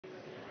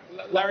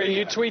Larry,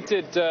 you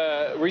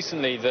tweeted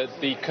recently that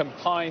the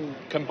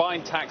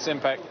combined tax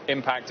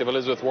impact of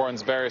Elizabeth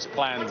Warren's various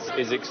plans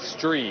is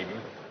extreme.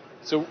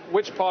 So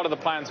which part of the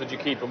plans would you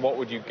keep and what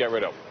would you get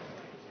rid of?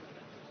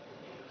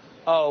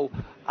 Oh,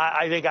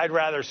 I think I'd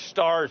rather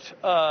start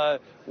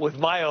with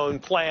my own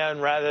plan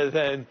rather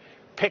than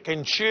pick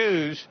and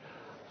choose.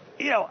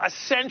 You know,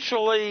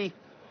 essentially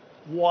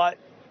what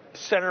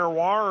Senator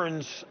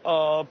Warren's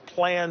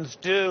plans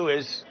do,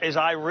 as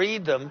I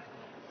read them,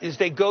 is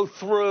they go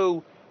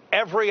through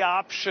every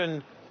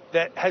option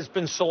that has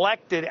been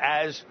selected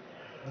as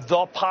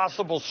the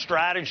possible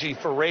strategy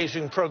for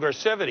raising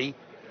progressivity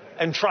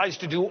and tries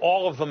to do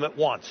all of them at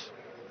once.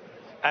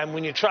 And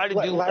when you try to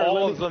do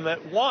all of them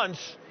at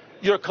once,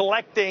 you're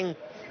collecting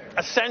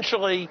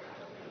essentially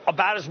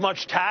about as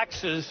much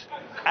taxes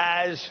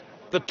as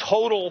the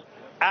total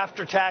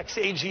after-tax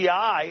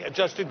AGI,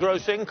 adjusted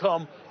gross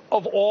income,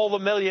 of all the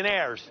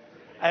millionaires.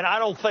 And I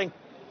don't think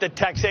that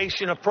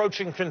taxation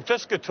approaching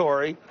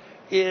confiscatory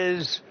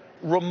is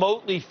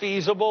remotely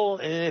feasible,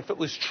 and if it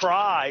was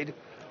tried,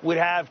 would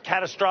have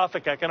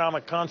catastrophic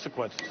economic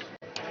consequences.